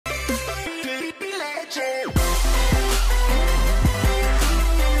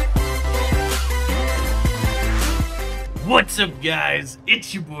What's up, guys?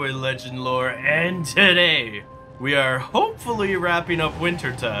 It's your boy Legend Lore, and today we are hopefully wrapping up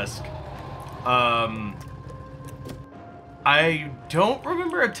Wintertusk. I don't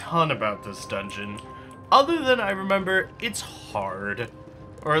remember a ton about this dungeon, other than I remember it's hard,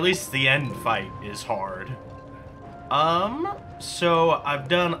 or at least the end fight is hard. So I've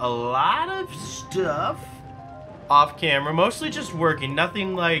done a lot of stuff off camera, mostly just working,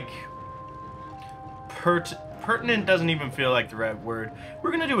 nothing like pertinent doesn't even feel like the right word.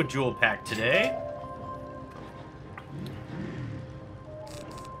 We're gonna do a jewel pack today.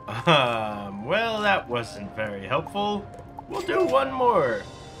 Well, that wasn't very helpful. We'll do one more.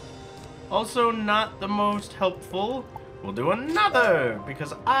 Also not the most helpful. We'll do another,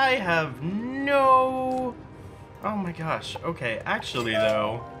 because I have no... Oh my gosh. Okay, actually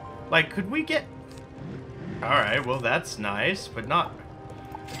though, like, could we get... Alright, well that's nice, but not...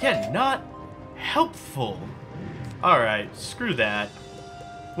 Again, not helpful. Alright, screw that.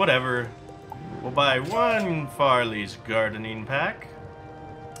 Whatever. We'll buy one Farley's gardening pack.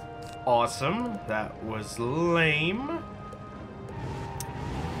 Awesome. That was lame.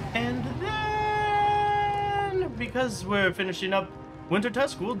 And then, because we're finishing up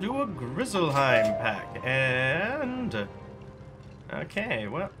Wintertusk, we'll do a Grizzleheim pack. And... Okay,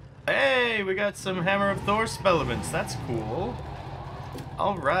 well... Hey, we got some Hammer of Thor spell elements. That's cool.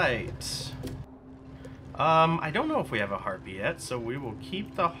 Alright. I don't know if we have a Harpy yet, so we will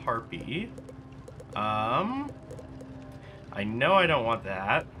keep the Harpy. I know I don't want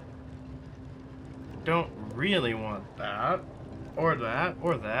that. Don't really want that. Or that,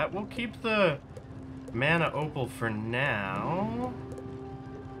 or that. We'll keep the Mana Opal for now.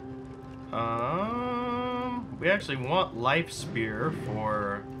 We actually want Life Spear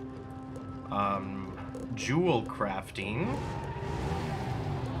for, jewel crafting.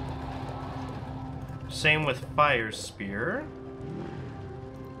 Same with Fire Spear.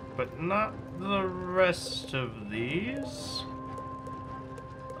 But not the rest of these.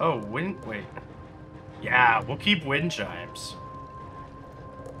 Oh, wait. Yeah, we'll keep Wind Chimes.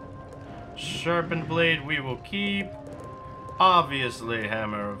 Sharpened Blade we will keep. Obviously,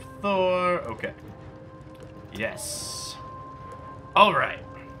 Hammer of Thor. Okay. Yes. Alright.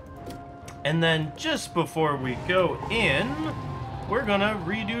 And then just before we go in, we're gonna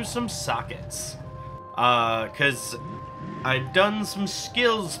redo some sockets. Because I've done some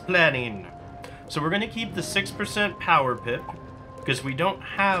skills planning. So we're gonna keep the 6% power pip, because we don't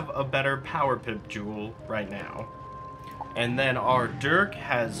have a better power pip jewel right now. And then our Dirk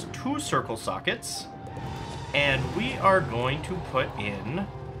has 2 circle sockets, and we are going to put in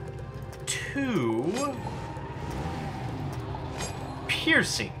 2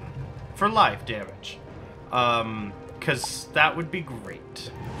 piercing for life damage, because that would be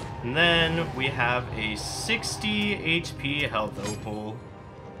great. And then we have a 60 HP health opal,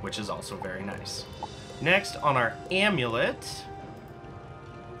 which is also very nice. Next, on our amulet,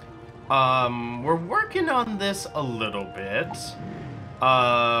 we're working on this a little bit.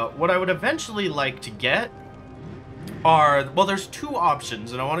 What I would eventually like to get are, well, there's 2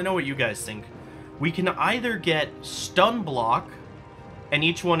 options, and I want to know what you guys think. We can either get stun block, and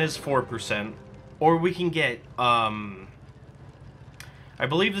each one is 4%, or we can get, I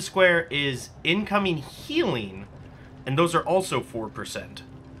believe the square is incoming healing, and those are also 4%.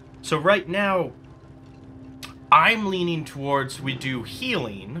 So right now, I'm leaning towards we do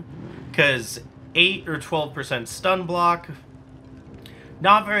healing, because 8 or 12% stun block,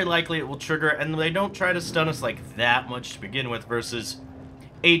 not very likely it will trigger, and they don't try to stun us like that much to begin with, versus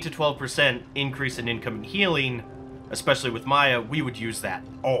 8 to 12% increase in incoming healing, especially with Maya, we would use that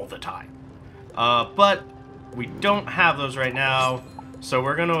all the time. But we don't have those right now, so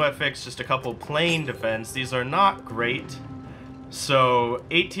we're going to affix just a couple plain defense. These are not great. So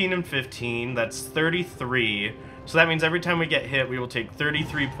 18 and 15, that's 33. So that means every time we get hit, we will take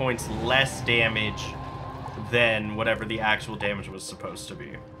 33 points less damage than whatever the actual damage was supposed to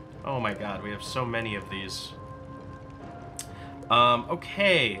be. Oh my god, we have so many of these.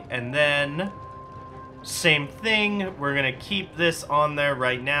 Okay, and then same thing. We're going to keep this on there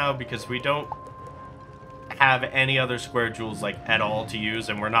right now because we don't have any other square jewels like at all to use,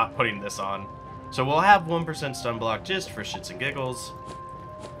 and we're not putting this on. So we'll have 1% stun block just for shits and giggles.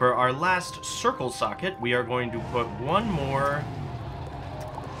 For our last circle socket, we are going to put one more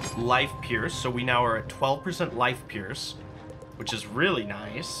life pierce, so we now are at 12% life pierce, which is really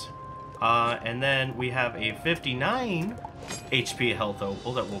nice. And then we have a 59 HP health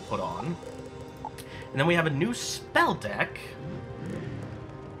opal that we'll put on. And then we have a new spell deck.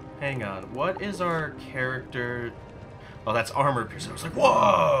 Hang on, what is our character? Oh, that's armor piercing. I was like,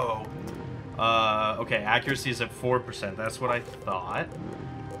 whoa! Okay, accuracy is at 4%. That's what I thought.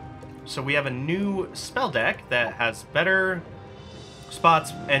 So we have a new spell deck that has better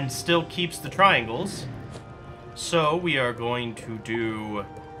spots and still keeps the triangles. So we are going to do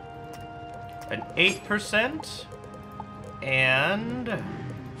an 8% and...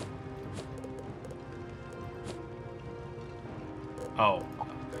 Oh.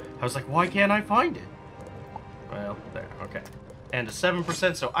 I was like, why can't I find it? Well, there, okay. And a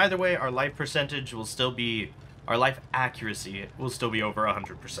 7%, so either way, our life percentage will still be... Our life accuracy will still be over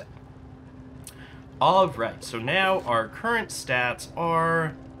 100%. Alright, so now our current stats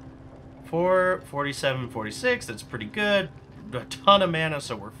are 4, 47, 46, that's pretty good. A ton of mana,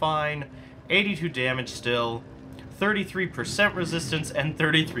 so we're fine. 82 damage still. 33% resistance and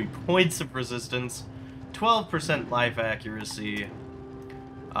 33 points of resistance. 12% life accuracy.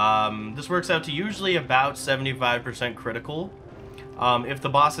 This works out to usually about 75% critical. If the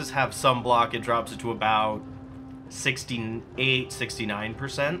bosses have some block, it drops it to about 68,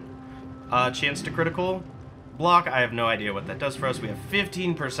 69% chance to critical block. I have no idea what that does for us. We have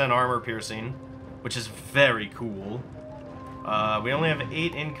 15% armor piercing, which is very cool. We only have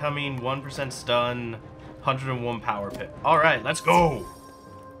 8 incoming, 1% stun, 101 power pit. Alright, let's go!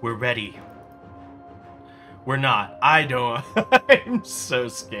 We're ready. We're not. I don't. I'm so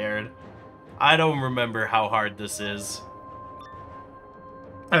scared. I don't remember how hard this is.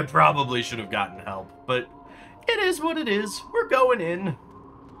 I probably should have gotten help, but it is what it is. We're going in.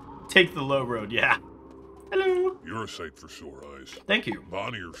 Take the low road, yeah. Hello. You're a sight for sore eyes. Thank you.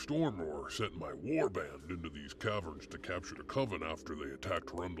 Bonnier Stormroar sent my warband into these caverns to capture the Coven after they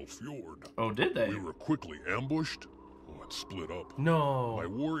attacked Rundle Fjord. Oh, did they? We were quickly ambushed. Oh, and split up. No. My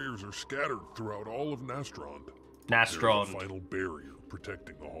warriors are scattered throughout all of Nastrond. Nastrond. There's a final barrier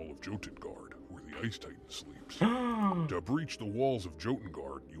protecting the Hall of Jotengard, where the Ice Titan sleeps. To breach the walls of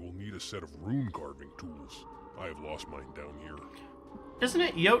Jotengard, you will need a set of rune carving tools. I have lost mine down here. Isn't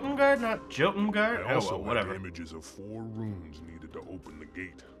it Jotengard, not Jotengard? I also oh, well, whatever. have images of 4 runes needed to open the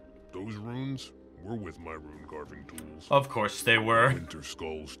gate. Those runes were with my rune carving tools. Of course they were. Winter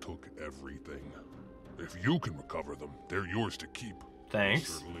Skulls took everything. If you can recover them, they're yours to keep. Thanks.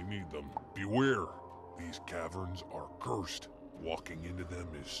 You certainly need them. Beware. These caverns are cursed. Walking into them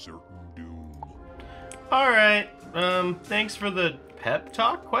is certain doom. Alright, thanks for the pep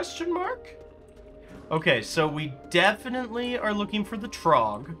talk, question mark? Okay, so we definitely are looking for the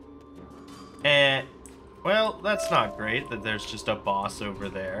Trog. And, well, that's not great that there's just a boss over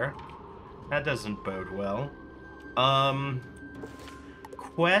there. That doesn't bode well.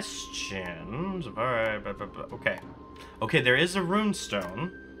 Questions? Alright, okay. Okay, there is a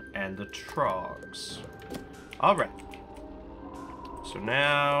runestone and the Trogs. Alright. So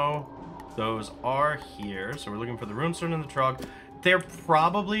now, those are here. So we're looking for the runestone and the Trog. They're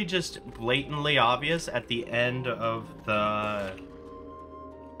probably just blatantly obvious at the end of the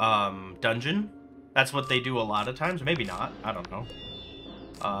dungeon. That's what they do a lot of times. Maybe not. I don't know.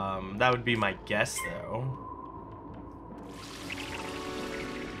 That would be my guess, though.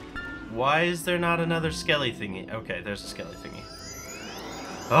 Why is there not another skelly thingy? Okay, there's a skelly thingy.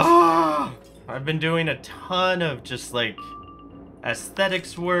 Ah! I've been doing a ton of just, like,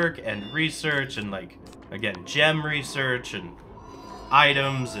 aesthetics work and research and, like, again, gem research and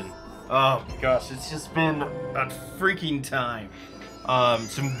items and oh my gosh, it's just been a freaking time.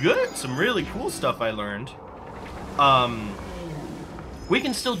 Some really cool stuff I learned. We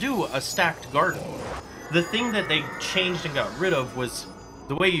can still do a stacked garden. The thing that they changed and got rid of was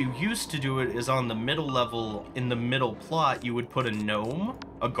the way you used to do it is on the middle level, in the middle plot, you would put a gnome,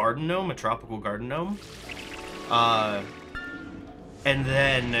 a garden gnome, a tropical garden gnome. And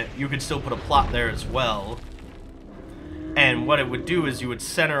then you could still put a plot there as well. And what it would do is you would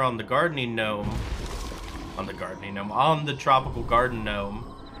center on the gardening gnome, on the tropical garden gnome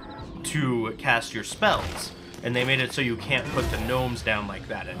to cast your spells. And they made it so you can't put the gnomes down like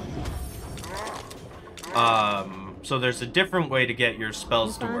that anymore. So there's a different way to get your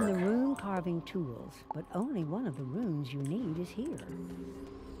spells to work. You find the rune carving tools, but only one of the runes you need is here.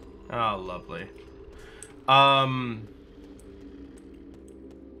 Oh, lovely.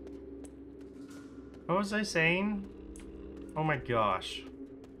 What was I saying? Oh my gosh.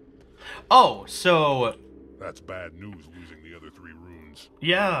 Oh, so... That's bad news, losing the other 3 runes.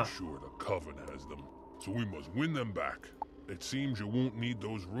 Yeah. I'm sure the Coven has them, so we must win them back. It seems you won't need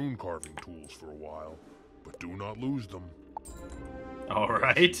those rune carving tools for a while, but do not lose them.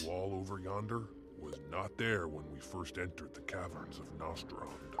 Alright. The wall over yonder was not there when we first entered the caverns of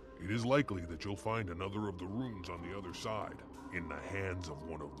Nastrond. It is likely that you'll find another of the runes on the other side, in the hands of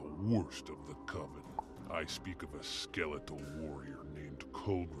one of the worst of the Coven. I speak of a skeletal warrior named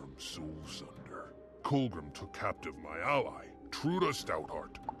Colgrim Soulsunder. Colgrim took captive my ally, Truda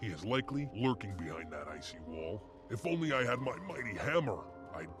Stoutheart. He is likely lurking behind that icy wall. If only I had my mighty hammer,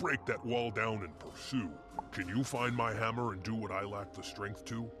 I'd break that wall down and pursue. Can you find my hammer and do what I lack the strength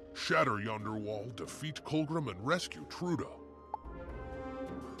to? Shatter yonder wall, defeat Colgrim, and rescue Truda.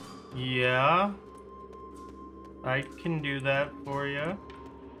 Yeah. I can do that for you.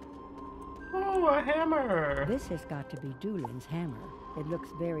 Oh, a hammer! This has got to be Doolin's hammer. It looks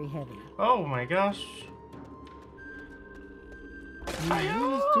very heavy. Oh my gosh. You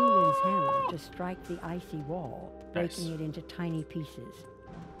use Doolin's hammer to strike the icy wall, breaking Nice. it into tiny pieces.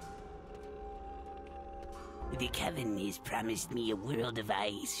 The Coven has promised me a world of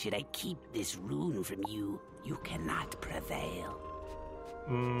ice. Should I keep this rune from you, you cannot prevail.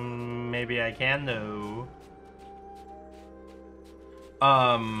 Maybe I can though.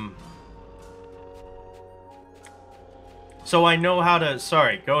 So I know how to,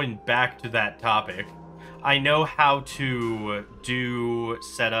 sorry, going back to that topic. I know how to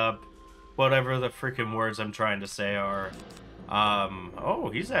set up, whatever the freaking words I'm trying to say are. Oh,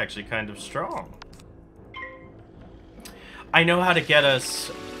 he's actually kind of strong. I know how to get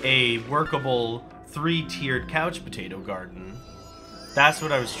us a workable 3-tiered couch potato garden. That's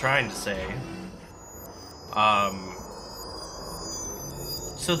what I was trying to say.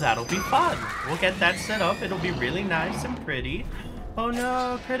 So that'll be fun. We'll get that set up. It'll be really nice and pretty. Oh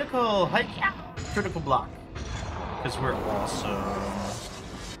no, critical. Hi-ya! Critical block. Because we're awesome.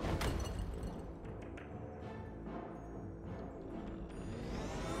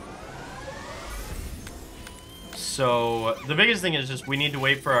 So the biggest thing is just we need to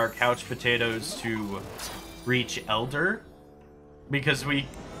wait for our couch potatoes to reach Elder. Because we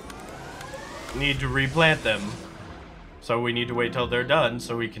need to replant them. So we need to wait till they're done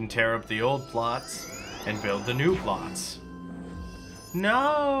so we can tear up the old plots and build the new plots.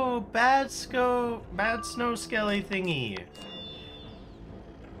 No! Bad snow skelly thingy.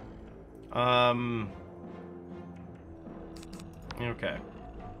 Okay.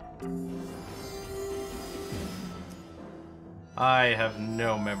 I have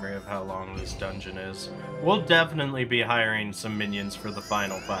no memory of how long this dungeon is. We'll definitely be hiring some minions for the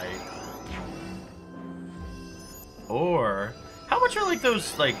final fight. Or, how much are like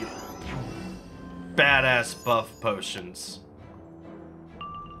those, like, badass buff potions?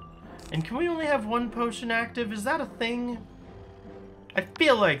 And can we only have one potion active? Is that a thing? I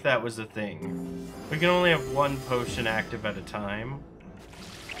feel like that was a thing. We can only have one potion active at a time.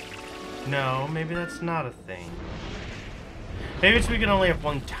 No, maybe that's not a thing. Maybe it's we can only have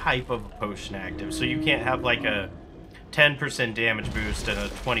one type of potion active, so you can't have like a 10% damage boost and a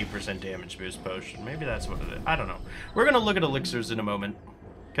 20% damage boost potion. Maybe that's what it is. I don't know. We're gonna look at elixirs in a moment,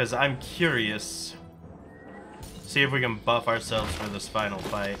 because I'm curious. See if we can buff ourselves for this final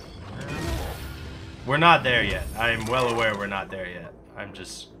fight. We're not there yet. I'm well aware we're not there yet. I'm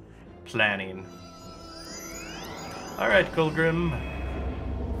just planning. Alright, Colgrim.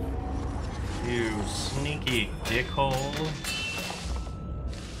 You sneaky dickhole.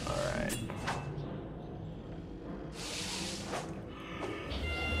 Alright.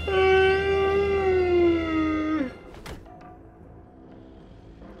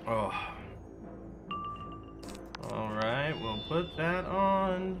 Oh. Alright, we'll put that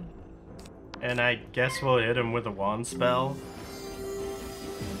on. And I guess we'll hit him with a wand spell.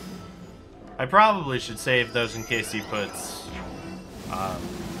 I probably should save those in case he puts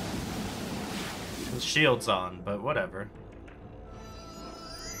his shields on, but whatever.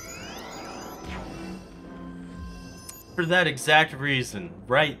 For that exact reason,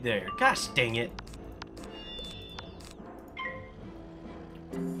 right there. Gosh dang it.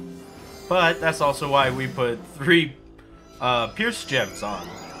 But that's also why we put 3 Pierce gems on.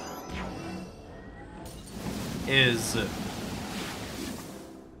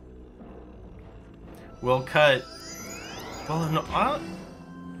 We'll cut. Well, no,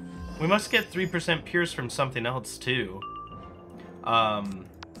 we must get 3% Pierce from something else too. So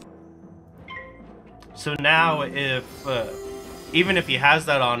now, if even if he has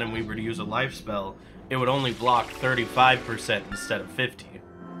that on and we were to use a life spell, it would only block 35% instead of 50,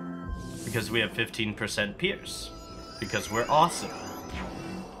 because we have 15% Pierce, because we're awesome.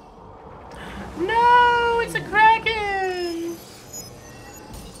 No, it's a kraken!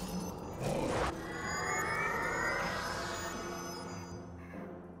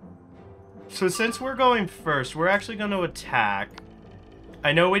 So since we're going first, we're actually going to attack.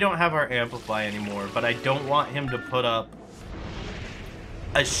 I know we don't have our amplify anymore, but I don't want him to put up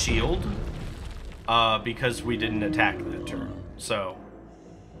a shield because we didn't attack that turn. So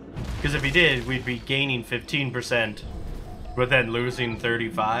Because if he did, we'd be gaining 15%, but then losing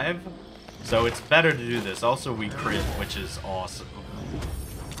 35%. So it's better to do this. Also, we crit, which is awesome.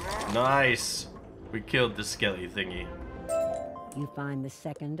 Nice. We killed the skelly thingy. You find the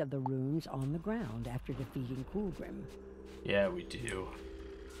second of the runes on the ground after defeating Coolgrim. Yeah, we do.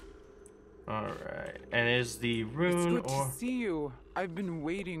 Alright. And is the rune It's good to see you. I've been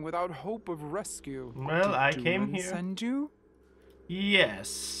waiting without hope of rescue. Well, Did I came Durin here. Send you?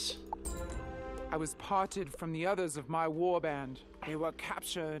 Yes. I was parted from the others of my warband. They were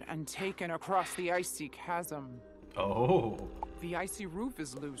captured and taken across the icy chasm. Oh. The icy roof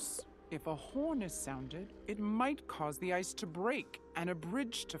is loose. If a horn is sounded, it might cause the ice to break and a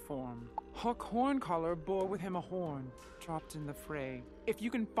bridge to form. Huck Horncaller bore with him a horn, dropped in the fray. If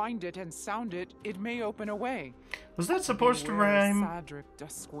you can find it and sound it, it may open a way. Was that supposed to Beware rhyme? Sadric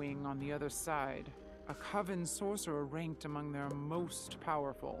Duskwing on the other side, a coven sorcerer ranked among their most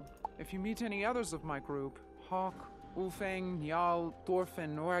powerful. If you meet any others of my group, Hawk, Ulfang, Njal,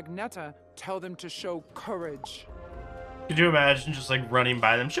 Thorfinn, or Agneta, tell them to show courage. Could you imagine just like running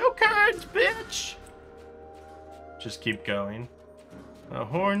by them? Show courage, bitch! Just keep going. The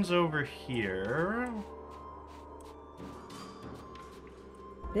horn's over here.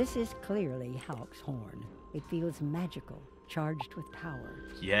 This is clearly Hawk's horn. It feels magical, charged with power.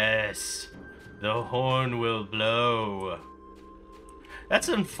 Yes, the horn will blow. That's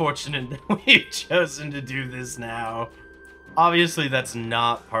unfortunate that we've chosen to do this now. Obviously, that's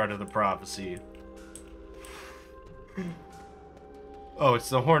not part of the prophecy. Oh, it's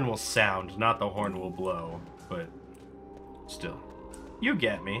the horn will sound, not the horn will blow. But still, you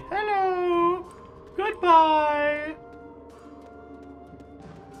get me. Hello. Goodbye.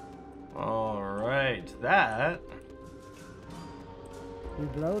 All right, that. You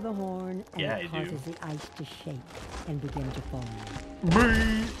blow the horn, and Yeah, it I do. causes the ice to shake and begin to fall.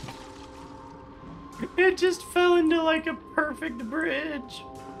 It just fell into like a perfect bridge.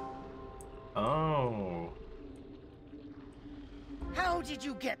 Oh. How did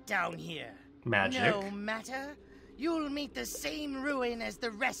you get down here? Magic. No matter. You'll meet the same ruin as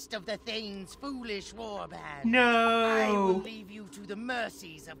the rest of the Thane's foolish warband. I will No. leave you to the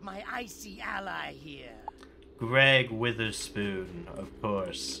mercies of my icy ally here. Greg Witherspoon, of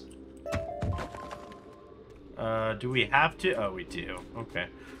course. Do we have to? Oh, we do. Okay.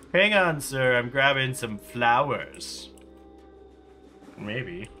 Hang on, sir. I'm grabbing some flowers.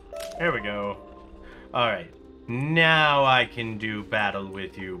 Maybe. There we go. Alright. Now I can do battle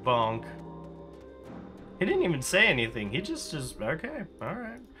with you, bonk. He didn't even say anything. He just okay.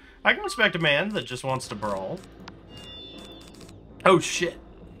 Alright. I can respect a man that just wants to brawl. Oh, shit.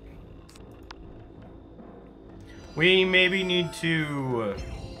 We maybe need to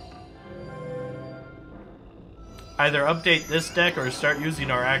either update this deck or start using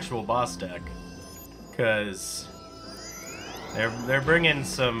our actual boss deck, because they're bringing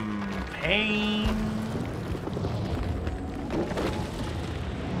some pain.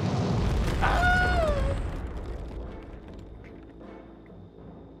 Ah!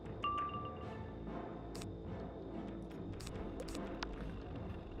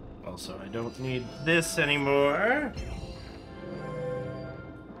 Also, I don't need this anymore.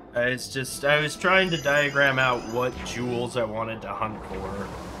 It's just, I was trying to diagram out what jewels I wanted to hunt for.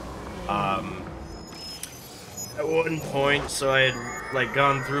 At one point, so I had like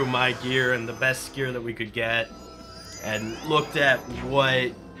gone through my gear and the best gear that we could get, and looked at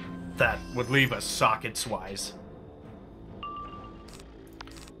what that would leave us sockets-wise.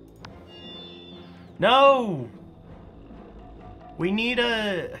 No! We need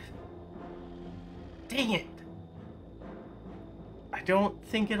a... Dang it! I don't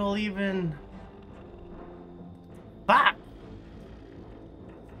think it'll even... Fuck!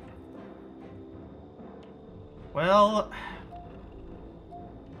 Well...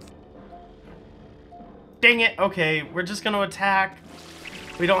 Dang it! Okay, we're just gonna attack.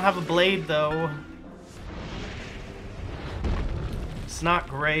 We don't have a blade, though. It's not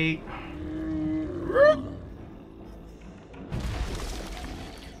great.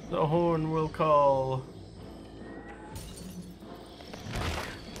 The horn will call.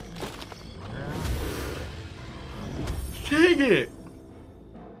 Dang it!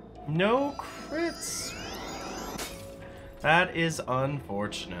 No crits. That is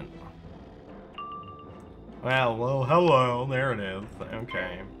unfortunate. Well, hello. There it is.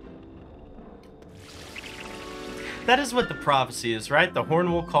 Okay. That is what the prophecy is, right? The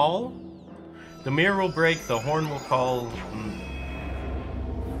horn will call. The mirror will break. The horn will call.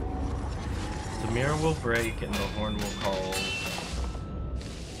 The mirror will break and the horn will call.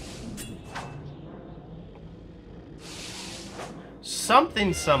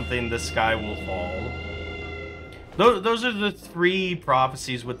 something something, the sky will fall. Those are the 3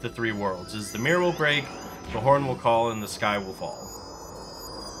 prophecies with the 3 worlds. Is the mirror will break, the horn will call, and the sky will fall.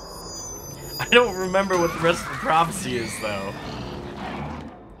 I don't remember what the rest of the prophecy is, though.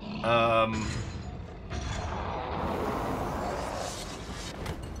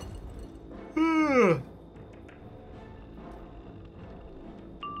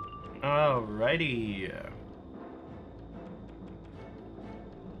 Alrighty.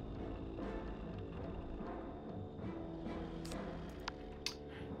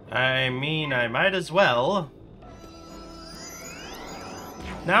 I mean, I might as well.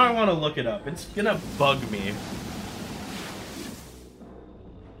 Now I want to look it up. It's gonna bug me.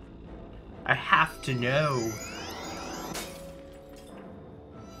 I have to know.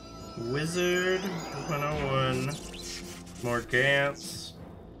 Wizard101. Morganth's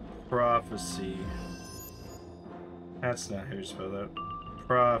prophecy. That's not how you spell that.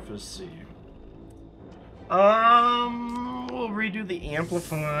 Prophecy. We'll redo the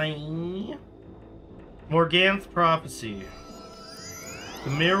amplifying. Morganth's prophecy. The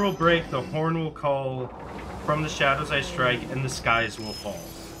mirror will break, the horn will call, from the shadows I strike, and the skies will fall.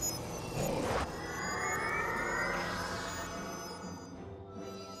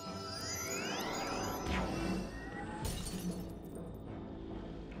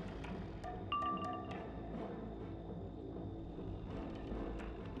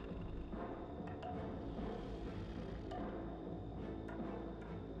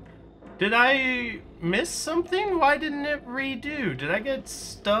 Did I miss something? Why didn't it redo? Did I get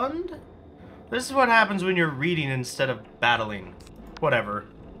stunned? This is what happens when you're reading instead of battling. Whatever.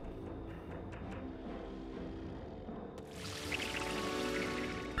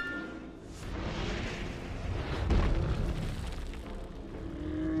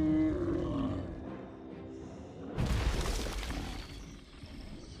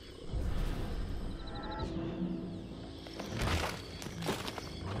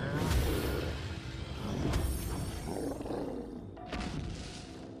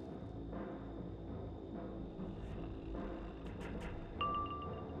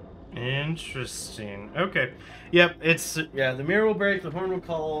 Interesting. Okay. Yep, it's... Yeah, the mirror will break, the horn will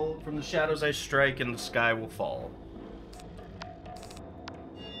call, from the shadows I strike, and the sky will fall.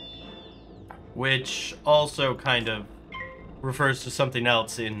 Which also kind of refers to something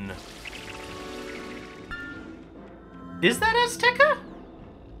else in... Is that Azteca?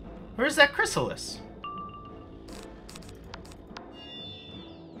 Or is that Chrysalis?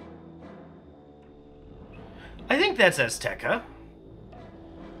 I think that's Azteca.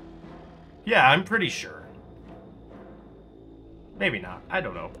 Yeah, I'm pretty sure. Maybe not. I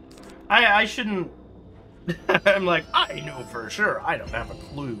don't know. I shouldn't... I'm like, I know for sure. I don't have a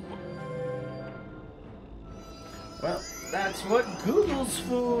clue. Well, that's what Google's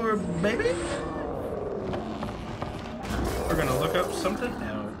for, baby. We're gonna look up something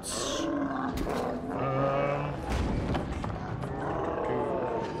else.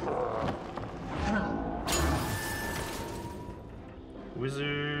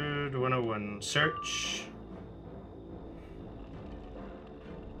 Wizard101 search.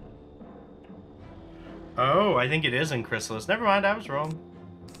 Oh, I think it is in Chrysalis. Never mind, I was wrong.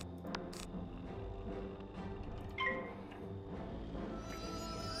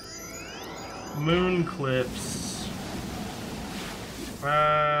 Moon clips.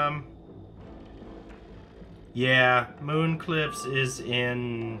 Yeah, Moon clips is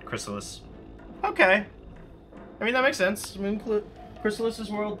in Chrysalis. Okay. I mean, that makes sense. Chrysalis is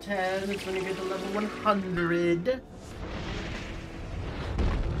World 10. It's when you get to level 100.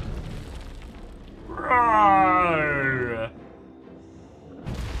 Roar.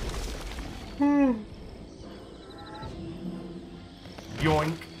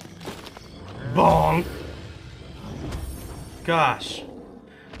 Yoink. Bonk. Gosh.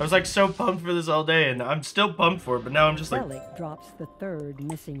 I was like so pumped for this all day, and I'm still pumped for it, but now I'm just like... Relic drops the 3rd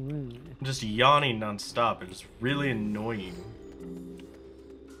missing rune. Just yawning non-stop. It's really annoying.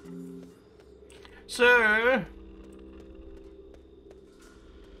 Sir?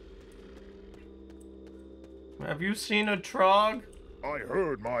 Have you seen a trog? I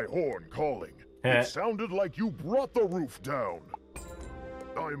heard my horn calling. Eh. It sounded like you brought the roof down.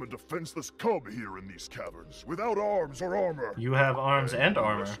 I am a defenseless cub here in these caverns, without arms or armor. You have arms and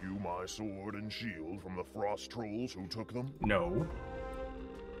armor. Rescue my sword and shield from the frost trolls who took them? No.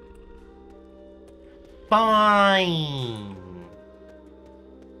 Fine.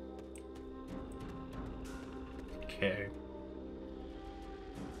 Okay.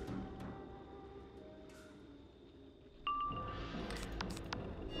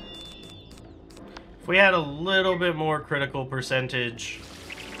 If we had a little bit more critical percentage,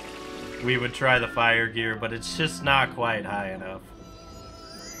 we would try the fire gear, but it's just not quite high enough.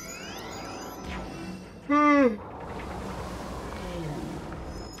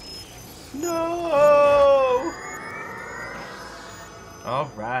 No!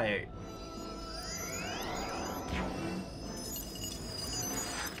 Alright.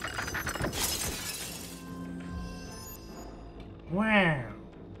 Wow.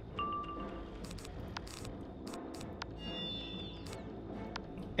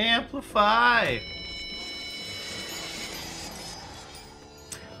 Amplify!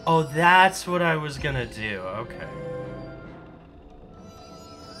 Oh, that's what I was gonna do. Okay.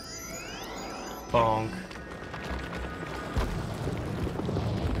 Bonk.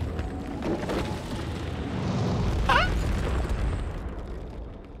 Ah!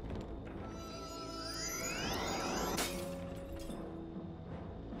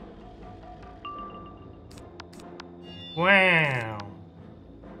 Wow.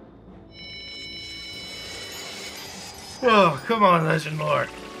 Oh, come on, Legend Lord.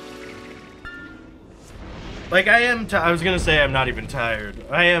 Like, I was gonna say I'm not even tired.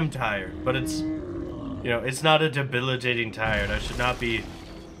 I am tired, but it's, you know, it's not a debilitating tired. I should not be...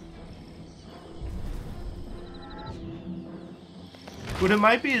 What it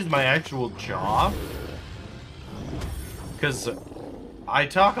might be is my actual jaw. Because I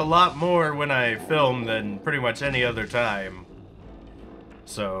talk a lot more when I film than pretty much any other time.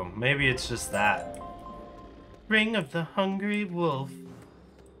 So, maybe it's just that. Ring of the Hungry Wolf.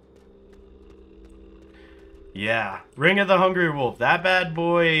 Yeah, Ring of the Hungry Wolf. That bad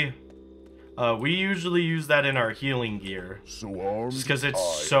boy. We usually use that in our healing gear. So armed, just because it's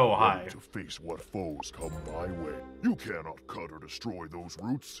so high. To face what foes come my way. You cannot cut or destroy those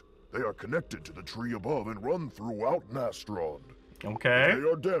roots. They are connected to the tree above and run throughout Nastrond. Okay. If they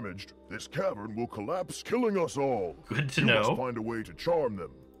are damaged, this cavern will collapse, killing us all. Good to you know. Must find a way to charm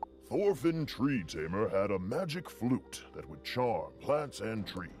them. Thorfinn Tree Tamer had a magic flute that would charm plants and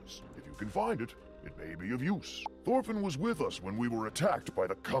trees. If you can find it, it may be of use. Thorfinn was with us when we were attacked by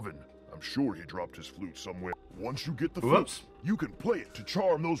the Coven. I'm sure he dropped his flute somewhere. Once you get the flute, you can play it to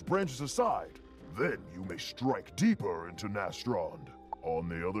charm those branches aside. Then you may strike deeper into Nastrond. On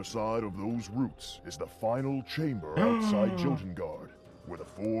the other side of those roots is the final chamber outside Jotengard, where the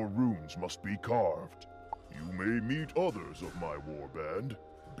 4 runes must be carved. You may meet others of my warband.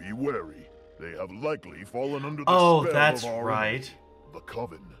 Be wary. They have likely fallen under the spell that's of our right. enemy, the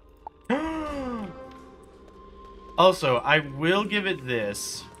Coven. Also, I will give it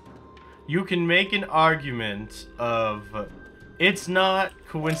this. You can make an argument of it's not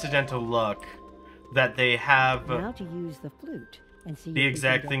coincidental luck that they have now to use the flute and see the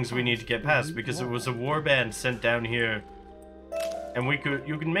exact things we need to get past, because it was a warband sent down here, and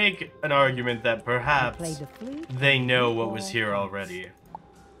you can make an argument that perhaps they know what was here already.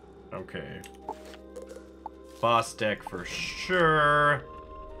 Okay. Boss deck for sure.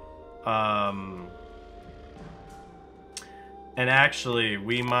 And actually,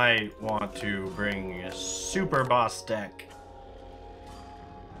 we might want to bring a super boss deck.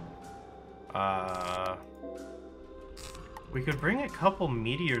 We could bring a couple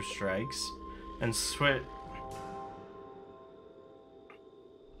meteor strikes and switch.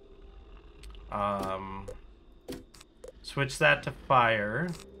 Switch that to fire.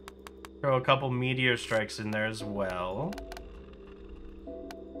 Throw a couple meteor strikes in there as well.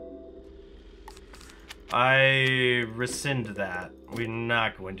 I rescind that. We're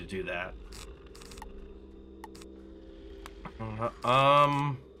not going to do that.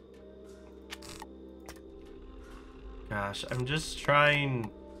 Gosh, I'm just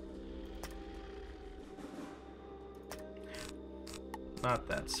trying... Not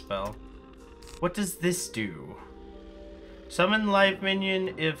that spell. What does this do? Summon life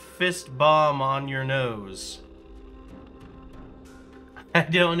minion if fist bomb on your nose. I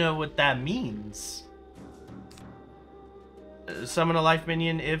don't know what that means. Summon a life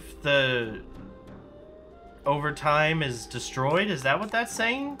minion if the overtime is destroyed? Is that what that's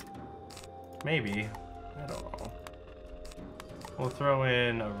saying? Maybe. I don't know. We'll throw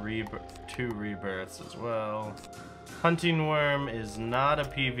in a 2 rebirths as well. Hunting Worm is not a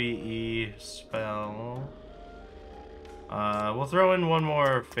PvE spell. We'll throw in 1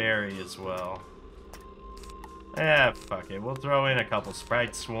 more fairy as well. Eh, fuck it. We'll throw in a couple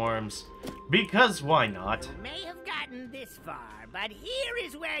Sprite Swarms. Because why not? You may have gotten this far, but here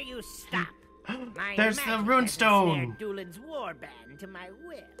is where you stop. There's the runestone. Doolin's warband to my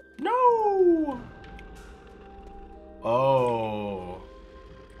will. No! Oh.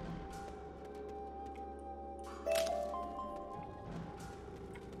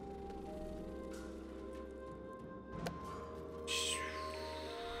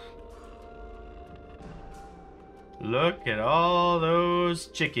 Look at all those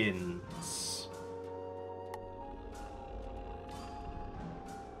chickens.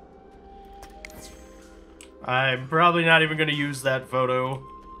 I'm probably not even going to use that photo.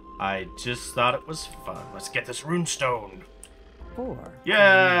 I just thought it was fun. Let's get this runestone. 4.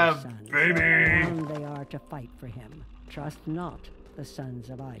 Yeah, sons. baby! Bound they are to fight for him. Trust not the sons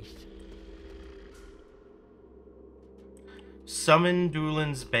of ice. Summon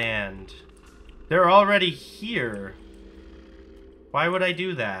Doolin's band. They're already here. Why would I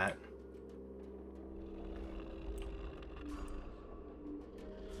do that?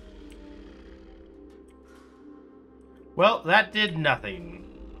 Well, that did nothing.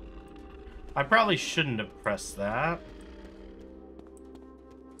 I probably shouldn't have pressed that.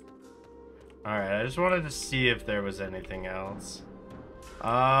 Alright, I just wanted to see if there was anything else.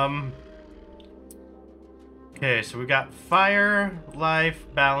 Okay, so we got Fire, Life,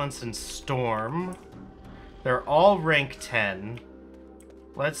 Balance, and Storm. They're all rank 10.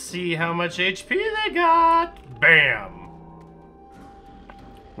 Let's see how much HP they got. Bam!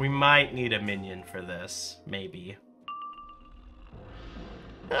 We might need a minion for this. Maybe.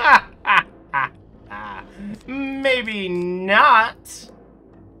 Maybe not.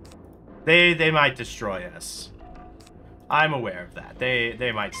 They might destroy us. I'm aware of that.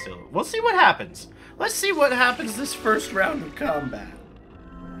 They might still. We'll see what happens. Let's see what happens this first round of combat.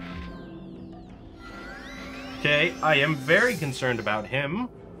 Okay, I am very concerned about him.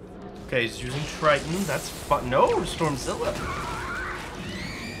 Okay, he's using Triton. That's fun. No, Stormzilla.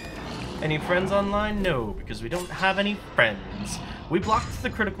 Any friends online? No, because we don't have any friends. We blocked the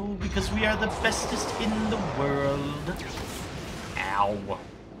critical because we are the bestest in the world. Ow.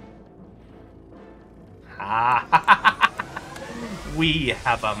 Ah, we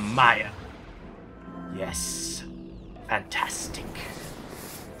have a Maya. Yes. Fantastic.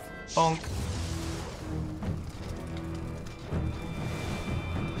 Bonk.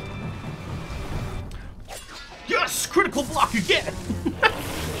 Yes! Critical block again!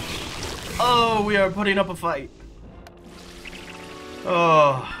 Oh, we are putting up a fight.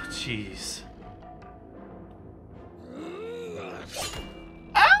 Oh, jeez.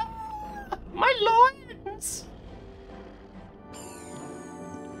 Ah! My loins!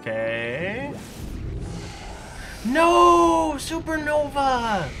 Okay. No!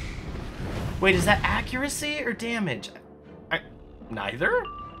 Supernova! Wait, is that accuracy or damage? Neither?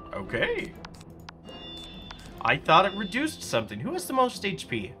 Okay. I thought it reduced something. Who has the most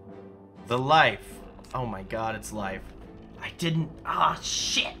HP? The life. Oh my god, it's life. I didn't. Ah,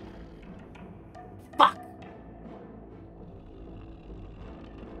 shit. Fuck.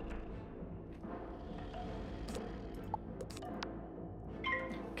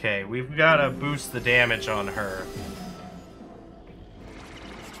 Okay, we've got to boost the damage on her.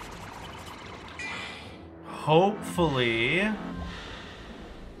 Hopefully.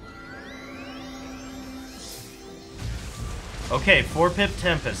 Okay, 4-pip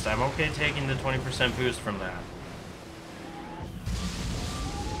Tempest. I'm okay taking the 20% boost from that.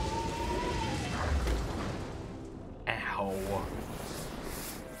 Ow.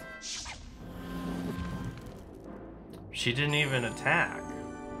 She didn't even attack.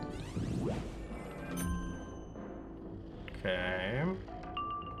 Okay.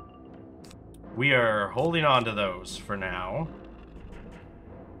 We are holding on to those for now.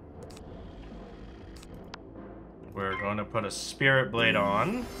 We're going to put a Spirit Blade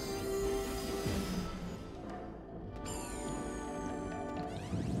on.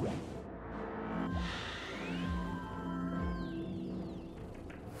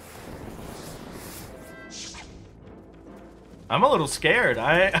 I'm a little scared.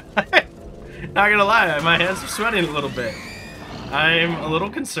 Not gonna lie, my hands are sweating a little bit. I'm a little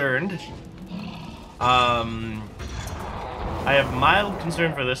concerned. I have mild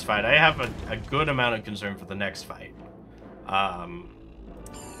concern for this fight. I have a good amount of concern for the next fight.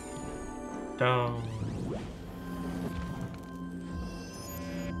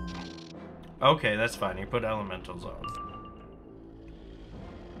 Okay, that's fine. You put elementals on.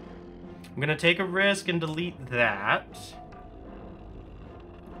 I'm gonna take a risk and delete that.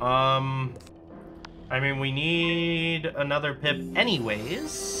 I mean, we need another pip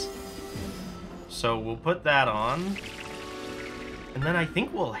anyways. So we'll put that on. And then I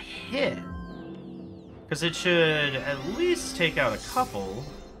think we'll hit. Because it should at least take out a couple.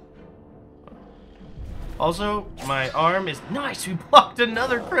 Also, my arm is nice. We blocked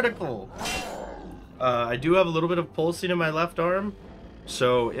another critical. I do have a little bit of pulsing in my left arm.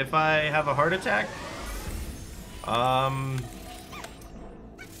 So if I have a heart attack,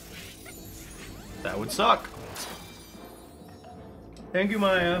 that would suck. Thank you,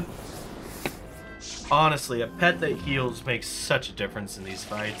 Maya. Honestly, a pet that heals makes such a difference in these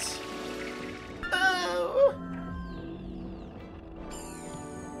fights. Oh.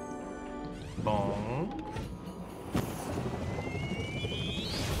 Bong.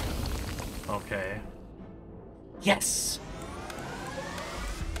 Okay. Yes!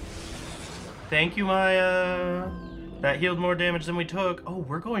 Thank you, Maya. That healed more damage than we took. Oh,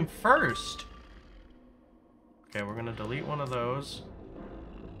 we're going first. Okay, we're gonna delete one of those.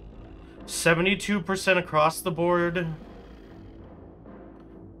 72% across the board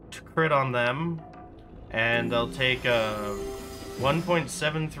to crit on them. And they'll take a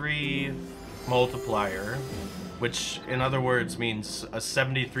 1.73 multiplier, which in other words means a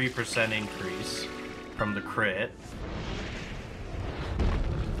 73% increase from the crit.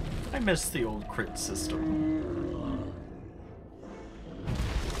 I miss the old crit system.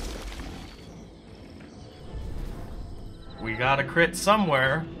 We got a crit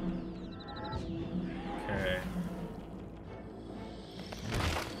somewhere. Okay.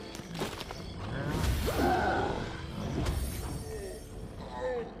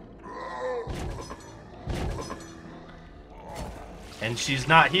 And she's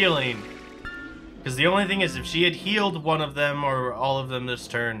not healing. Because the only thing is, if she had healed one of them or all of them this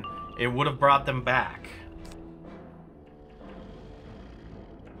turn, it would have brought them back.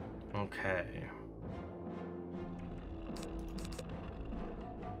 Okay.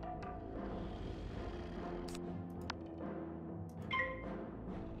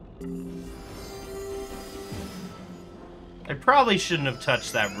 I probably shouldn't have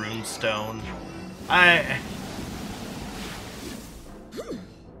touched that rune stone.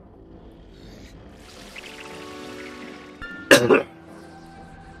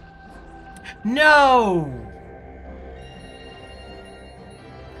 No!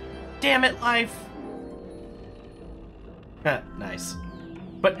 Damn it, life. Nice.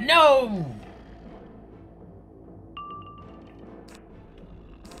 But no!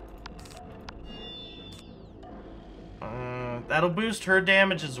 That'll boost her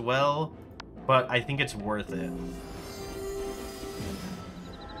damage as well, but I think it's worth it.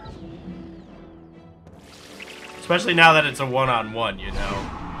 Especially now that it's a one-on-one, you know.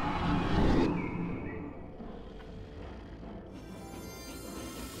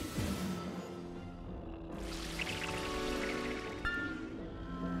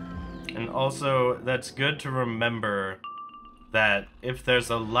 And also, that's good to remember that if there's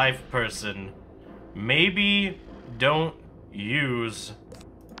a life person, maybe don't use,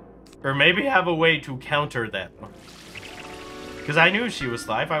 or maybe have a way to counter them. Because I knew she was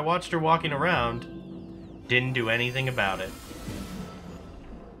life, I watched her walking around, didn't do anything about it.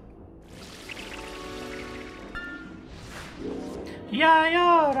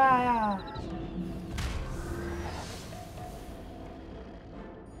 Ya.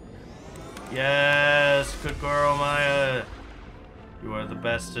 Yes, good girl, Maya. You are the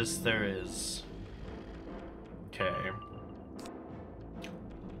bestest there is. Okay.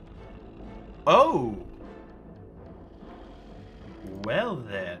 Oh! Well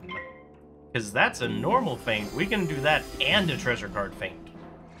then. Because that's a normal feint. We can do that and a treasure card feint.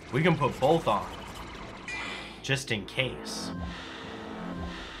 We can put both on. Just in case.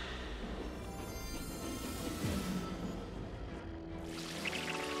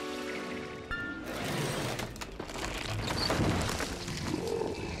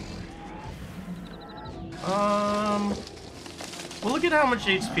 We'll look at how much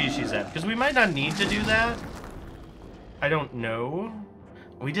HP she's at, because we might not need to do that. I don't know.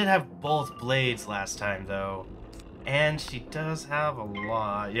 We did have both blades last time, though. And she does have a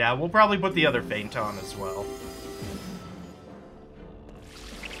lot. Yeah, we'll probably put the other feint on as well.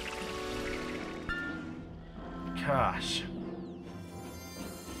 Gosh.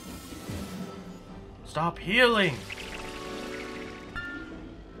 Stop healing!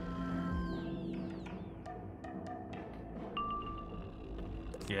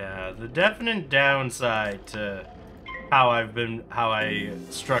 Yeah, the definite downside to how I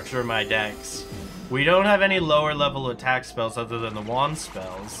structure my decks. We don't have any lower level attack spells other than the wand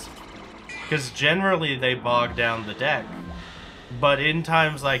spells, because generally they bog down the deck. But in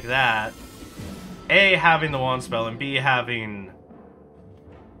times like that, A, having the wand spell, and B, having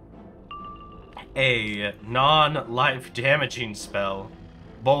a non-life damaging spell,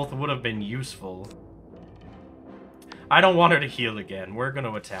 both would have been useful. I don't want her to heal again. We're going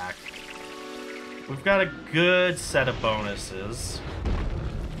to attack. We've got a good set of bonuses.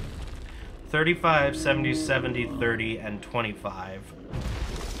 35, 70, 70, 30, and 25.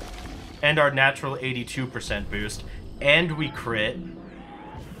 And our natural 82% boost. And we crit.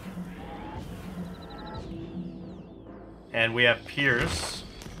 And we have Pierce.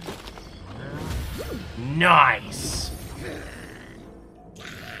 Nice.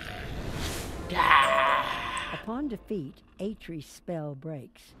 Upon defeat, Atri's spell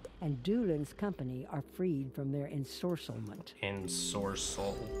breaks, and Doolin's company are freed from their ensorcelment.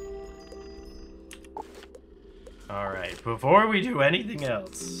 Ensorcel. Alright, before we do anything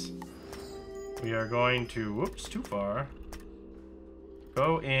else, we are going to, whoops, too far.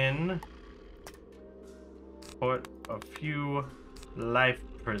 Go in, put a few life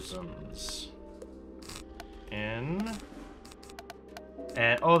prisms in.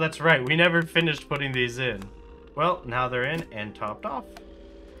 And, oh, that's right, we never finished putting these in. Well, now they're in and topped off.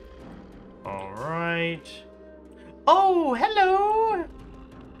 Alright. Oh, hello!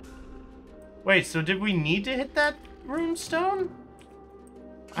 Wait, so did we need to hit that runestone?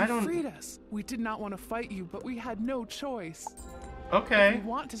 I don't... You freed us. We did not want to fight you, but we had no choice. Okay. If you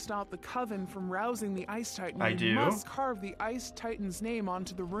want to stop the Coven from rousing the Ice Titan, you must carve the Ice Titan's name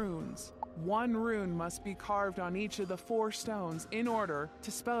onto the runes. One rune must be carved on each of the 4 stones in order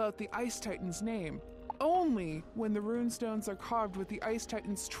to spell out the Ice Titan's name. Only when the runestones are carved with the Ice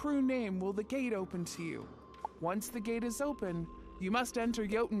Titan's true name will the gate open to you. Once the gate is open, you must enter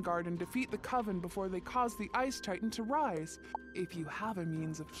Jotengard and defeat the Coven before they cause the Ice Titan to rise. If you have a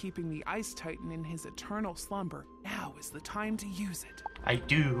means of keeping the Ice Titan in his eternal slumber, now is the time to use it. I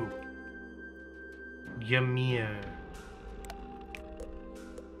do. Ymir.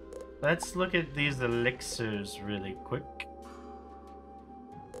 Let's look at these elixirs really quick.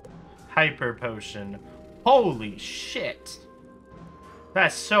 Hyper potion. Holy shit.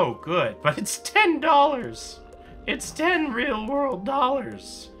 That's so good, but it's $10. It's 10 real world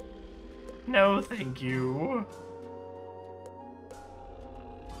dollars. No, thank you.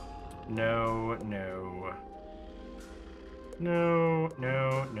 No, no. No,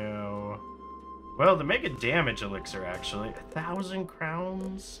 no, no. Well, to make a damage elixir, actually, 1,000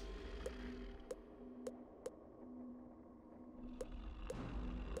 crowns.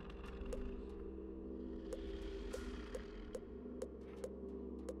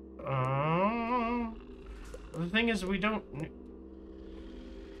 The thing is, we don't...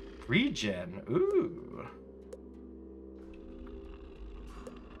 Regen. Ooh.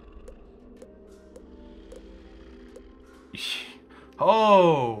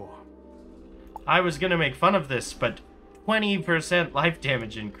 Oh. I was gonna make fun of this, but 20% life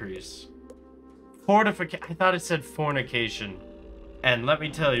damage increase. I thought it said fornication. And let me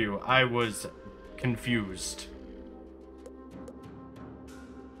tell you, I was confused.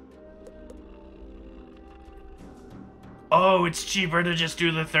 Oh, it's cheaper to just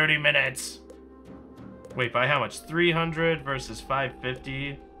do the 30 minutes. Wait, by how much? 300 versus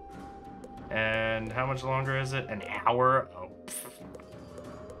 550. And how much longer is it? An hour? Oh, pff.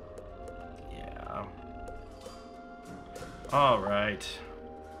 Yeah. Alright.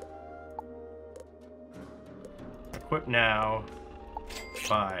 Equip now.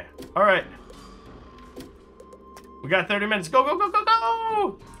 Bye. Alright. We got 30 minutes. Go, go, go, go,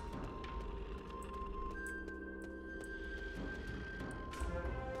 go!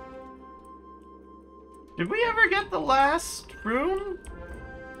 Did we ever get the last rune?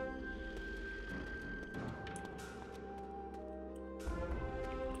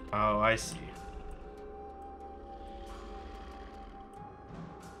 Oh, I see.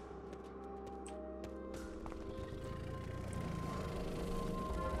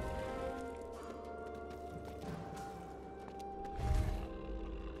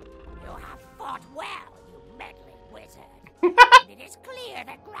 You have fought well, you meddling wizard. It is clear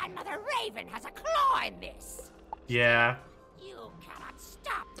that Grandmother Raven has a claw in this. Yeah. You cannot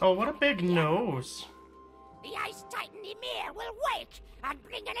stop. Oh, what a big nose. The Ice Titan Ymir will wake and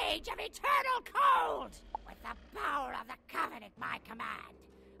bring an age of eternal cold. With the power of the Coven at my command,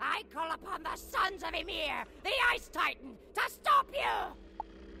 I call upon the sons of Ymir, the Ice Titan, to stop you.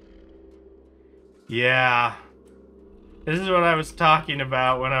 Yeah. This is what I was talking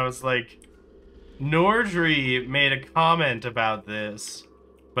about when I was like, Nordry made a comment about this,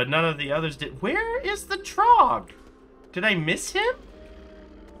 but none of the others did. Where is the Trog? Did I miss him?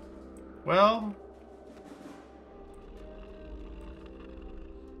 Well...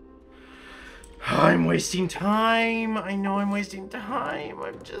 I'm wasting time. I know I'm wasting time.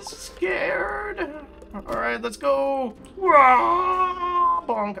 I'm just scared. Alright, let's go. Wah!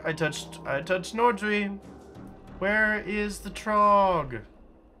 Bonk. I touched Nordry. Where is the Trog?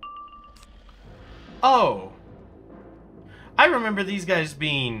 Oh. I remember these guys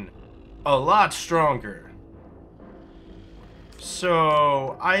being a lot stronger.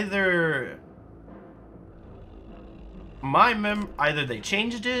 So, either they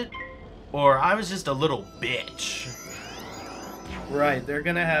changed it, or I was just a little bitch. Right, they're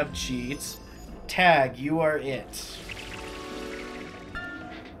gonna have cheats. Tag, you are it.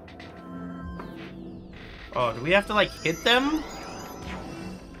 Oh, do we have to, like, hit them?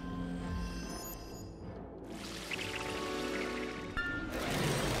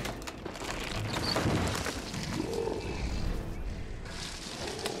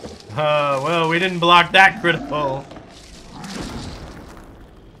 Well, we didn't block that critical.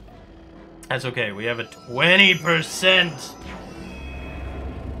 That's okay, we have a 20%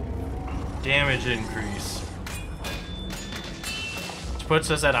 damage increase. Which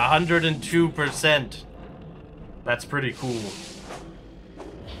puts us at 102%. That's pretty cool.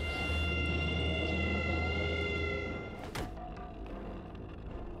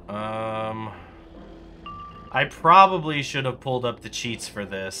 I probably should have pulled up the cheats for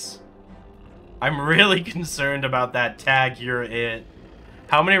this. I'm really concerned about that tag, you're it.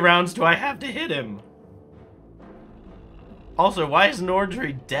 How many rounds do I have to hit him? Also, why is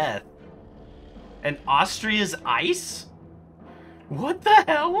Nordry death? And Austria's ice? What the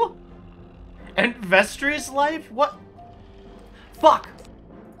hell? And Vestria's life? What? Fuck!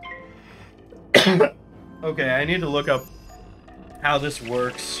 Okay, I need to look up how this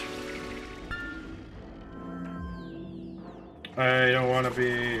works. I don't want to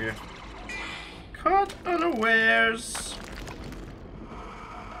be caught unawares.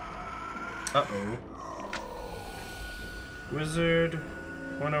 Uh-oh.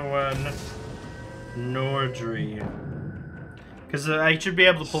 Wizard101 Nordry. Because I should be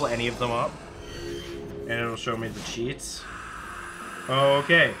able to pull any of them up. And it'll show me the cheats.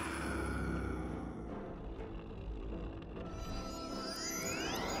 Okay.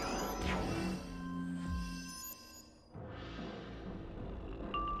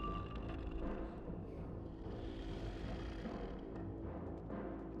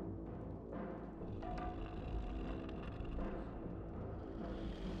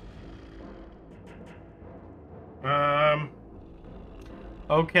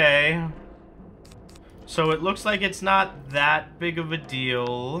 Okay. So it looks like it's not that big of a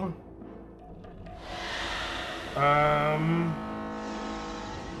deal.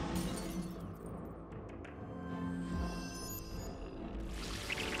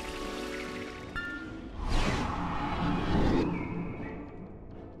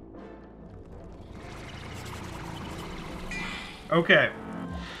 Okay.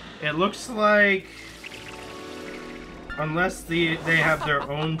 It looks like unless they have their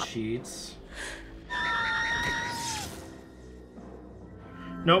own cheats.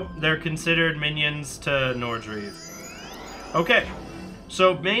 Nope, they're considered minions to Nordry. Okay,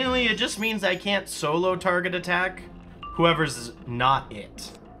 so mainly it just means I can't solo target attack whoever's not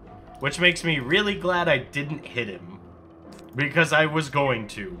it. Which makes me really glad I didn't hit him. Because I was going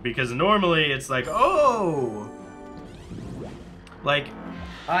to. Because normally it's like, oh! Like,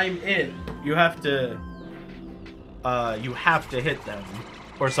 I'm it. You have to hit them.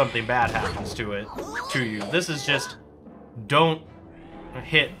 Or something bad happens to you. This is just, don't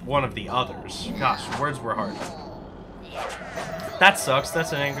hit one of the others. Gosh, words were hard. That sucks.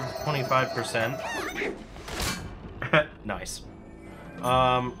 That's an angle of 25%. Nice.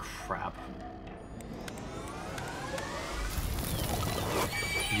 Crap.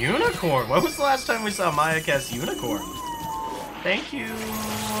 Unicorn? When was the last time we saw Maya cast Unicorn? Thank you.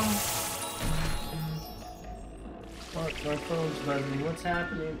 Fuck, my phone's buzzing. What's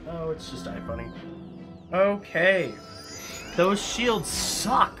happening? Oh, it's just iPhone. Okay. Those shields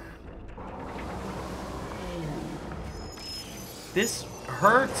suck. This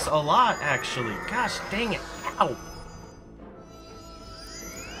hurts a lot, actually. Gosh dang it. Ow.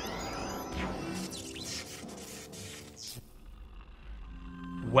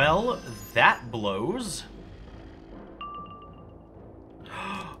 Well, that blows.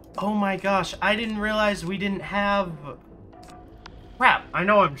 Oh my gosh, I didn't realize we didn't have... Crap, I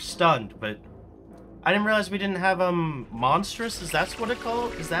know I'm stunned, but... I didn't realize we didn't have, Monstrous? Is that what it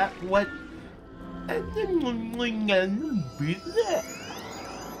called? Is that what...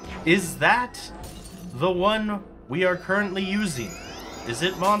 Is that the one we are currently using? Is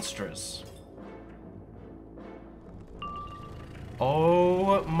it Monstrous?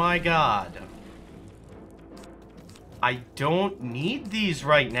 Oh my god. I don't need these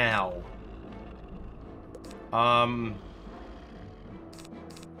right now. Fuck.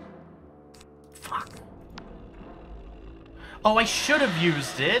 Oh, I should have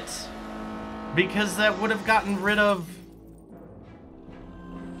used it. Because that would have gotten rid of...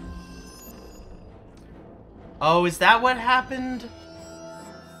 Oh, is that what happened?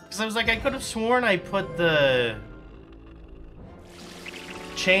 Because I was like, I could have sworn I put the...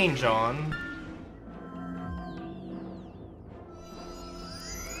 change on.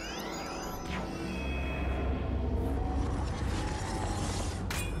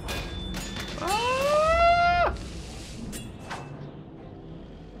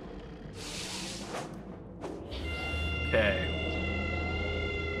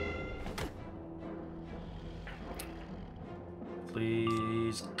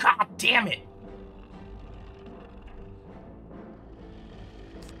 please. God damn it!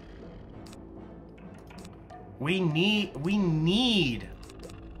 We need.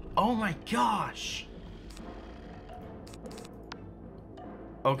 Oh my gosh.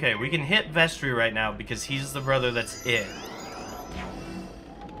 Okay, we can hit Vestry right now because he's the brother that's it.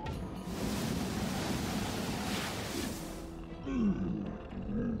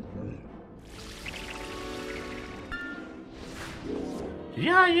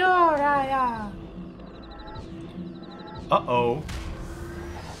 Yeah. Uh-oh.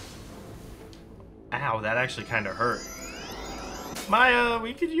 Ow, that actually kind of hurt. Maya,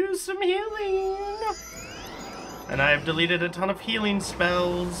 we could use some healing. And I have deleted a ton of healing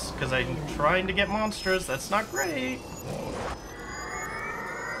spells because I'm trying to get monsters. That's not great.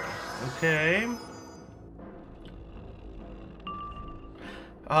 Okay.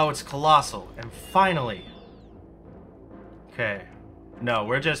 Oh, it's Colossal. And finally. Okay. No,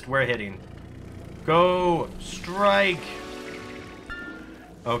 we're hitting. Go! Strike!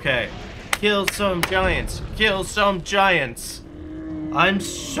 Okay. Kill some giants! Kill some giants! I'm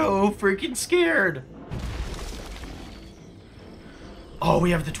so freaking scared! Oh, we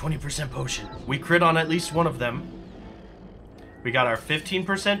have the 20% potion. We crit on at least one of them. We got our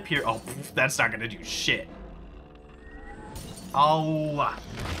 15% pure. Oh, that's not gonna do shit. Oh.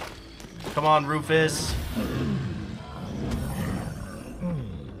 Come on, Rufus.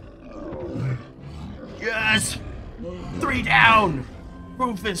 Yes! 3 down!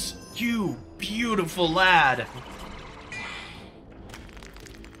 Rufus, you beautiful lad.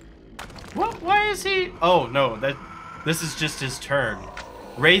 What? Why is he? Oh, no, this is just his turn.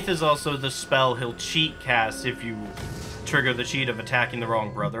 Wraith is also the spell he'll cheat cast if you trigger the cheat of attacking the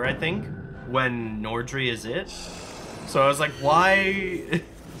wrong brother, I think, when Nordry is it. So I was like, why?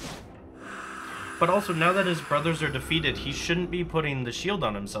 But also, now that his brothers are defeated, he shouldn't be putting the shield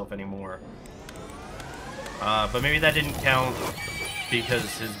on himself anymore. But maybe that didn't count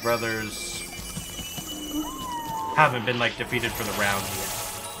because his brothers haven't been, like, defeated for the round yet.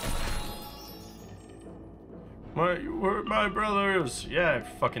 You hurt my brothers. Yeah, I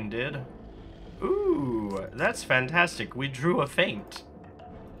fucking did. Ooh, that's fantastic. We drew a feint.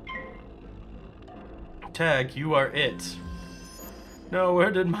 Tag, you are it. No, where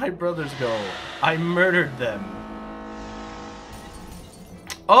did my brothers go? I murdered them.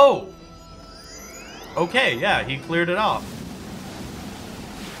 Oh! Okay, yeah, he cleared it off.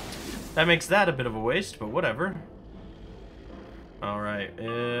 That makes that a bit of a waste, but whatever. Alright,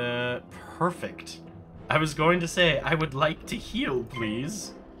 perfect. I was going to say, I would like to heal,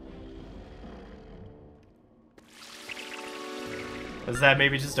 please. Is that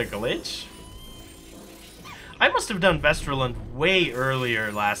maybe just a glitch? I must have done Vesterland way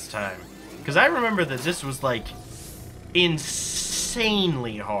earlier last time. Because I remember that this was, like,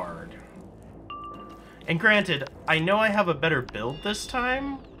 insanely hard. And granted, I know I have a better build this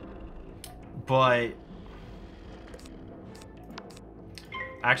time, but...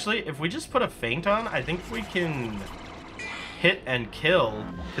 Actually, if we just put a feint on, I think we can hit and kill,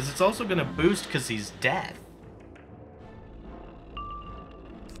 because it's also going to boost because he's death.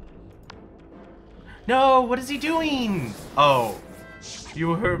 No, what is he doing? Oh,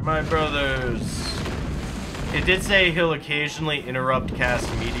 you hurt my brothers. It did say he'll occasionally interrupt cast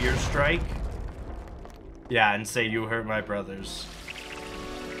Meteor Strike. Yeah, and say you hurt my brothers.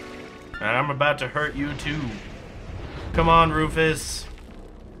 And I'm about to hurt you too. Come on, Rufus.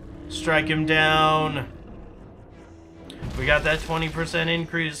 Strike him down. We got that 20%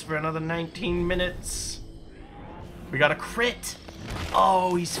 increase for another 19 minutes. We got a crit.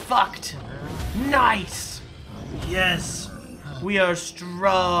 Oh, he's fucked. Nice. Yes. We are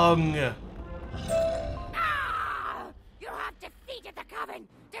strong. Ah! You have defeated the Coven,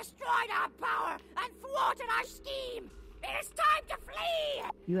 destroyed our power, and thwarted our scheme. It is time to flee.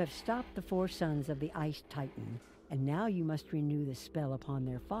 You have stopped the 4 sons of the Ice Titan, and now you must renew the spell upon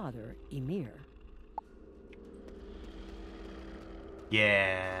their father, Ymir.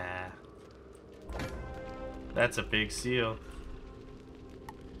 Yeah. That's a big seal.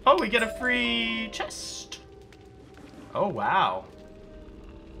 Oh, we get a free chest. Oh, wow.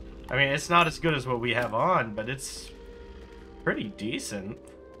 I mean, it's not as good as what we have on, but it's pretty decent.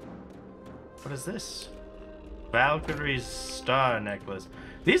 What is this? Valkyrie's star necklace.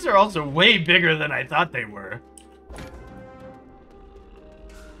 These are also way bigger than I thought they were.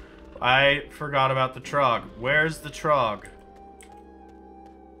 I forgot about the Trog. Where's the Trog?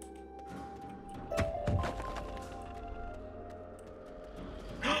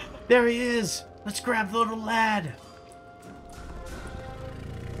 There he is! Let's grab the little lad!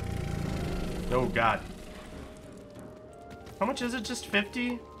 Oh god. How much is it? Just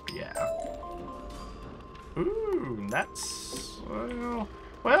 50? Yeah. Ooh, that's...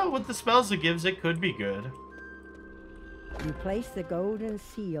 well, with the spells it gives, it could be good. You place the golden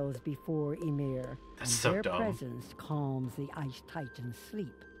seals before Ymir, and so their dumb. presence calms the Ice Titan's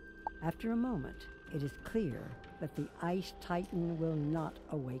sleep. After a moment, it is clear that the Ice Titan will not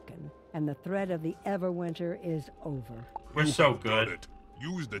awaken, and the threat of the Everwinter is over. We're so good. Got it.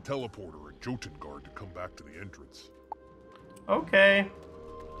 Use the teleporter at Jotengard to come back to the entrance. Okay.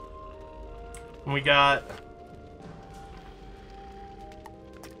 We got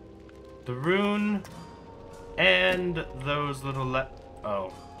the rune and those little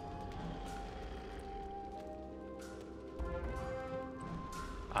oh.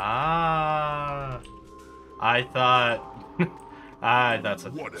 Ah. I thought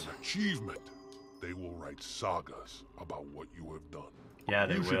something. What an achievement! They will write sagas about what you have done. Yeah,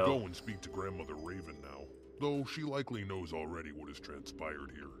 they You should will. go and speak to Grandmother Raven now, though she likely knows already what has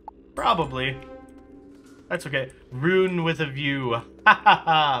transpired here. Probably. That's okay. Rune with a view. Ha ha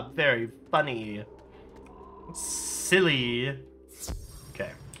ha. Very funny. Silly.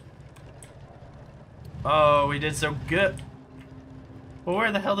 Okay. Oh, we did so good. Well,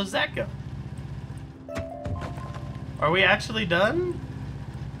 where the hell does that go? Are we actually done?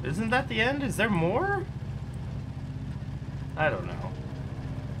 Isn't that the end? Is there more? I don't know.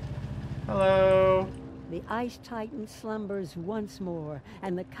 Hello? The Ice Titan slumbers once more,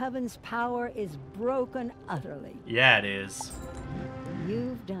 and the Coven's power is broken utterly. Yeah, it is.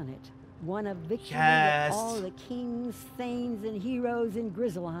 You've done it. Won a victory Yes. that all the kings, thanes, and heroes in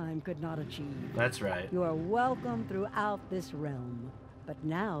Grizzleheim could not achieve. That's right. You are welcome throughout this realm. But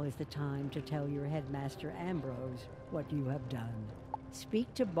now is the time to tell your headmaster Ambrose what you have done.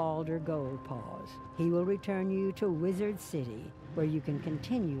 Speak to Baldur Goldpaws. He will return you to Wizard City, where you can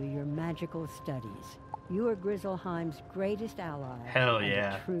continue your magical studies. You are Grizzleheim's greatest ally. Hell and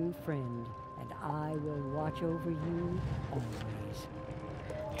yeah. a true friend, and I will watch over you always.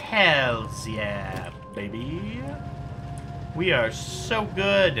 Hells yeah, baby. We are so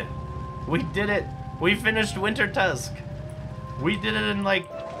good. We did it. We finished Wintertusk. We did it in like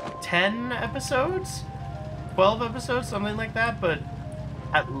 10 episodes? 12 episodes, something like that, but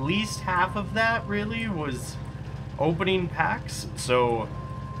at least half of that really was opening packs. So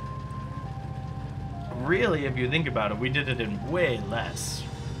really, if you think about it, we did it in way less.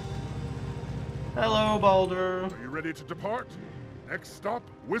 Hello, Baldur. Are you ready to depart? Next stop,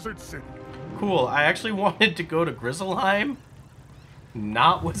 Wizard City. Cool. I actually wanted to go to Grizzleheim,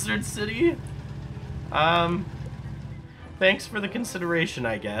 not Wizard City. Thanks for the consideration,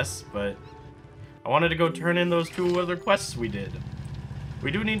 I guess, but I wanted to go turn in those 2 other quests we did.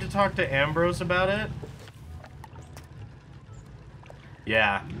 We do need to talk to Ambrose about it.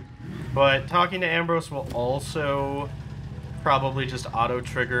 Yeah. But talking to Ambrose will also probably just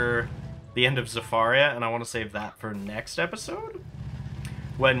auto-trigger the end of Zafaria, and I want to save that for next episode,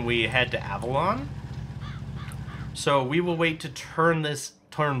 when we head to Avalon. So we will wait to turn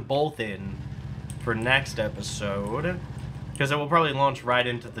both in for next episode, because it will probably launch right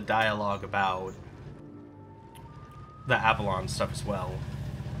into the dialogue about the Avalon stuff as well.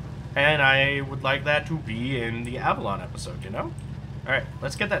 And I would like that to be in the Avalon episode, you know? Alright,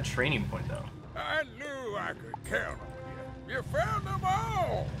 let's get that training point, though. I knew I could count on you. You found them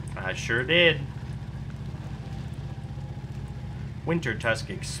all! I sure did. Wintertusk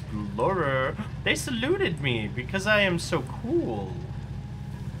Explorer. They saluted me because I am so cool.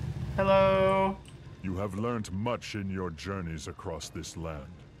 Hello. You have learned much in your journeys across this land.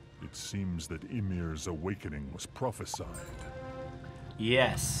 It seems that Ymir's awakening was prophesied.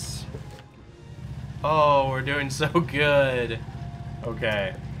 Yes. Oh, we're doing so good.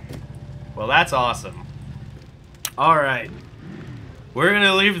 Okay. Well, that's awesome. Alright. We're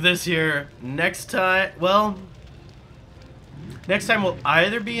gonna leave this here. Next time, well, next time will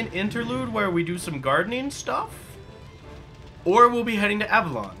either be an interlude where we do some gardening stuff, or we'll be heading to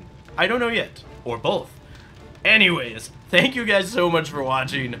Avalon. I don't know yet. Or both. Anyways, thank you guys so much for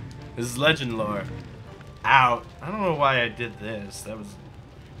watching. This is Legend Lore. Out. I don't know why I did this. That was...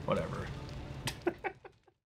 whatever.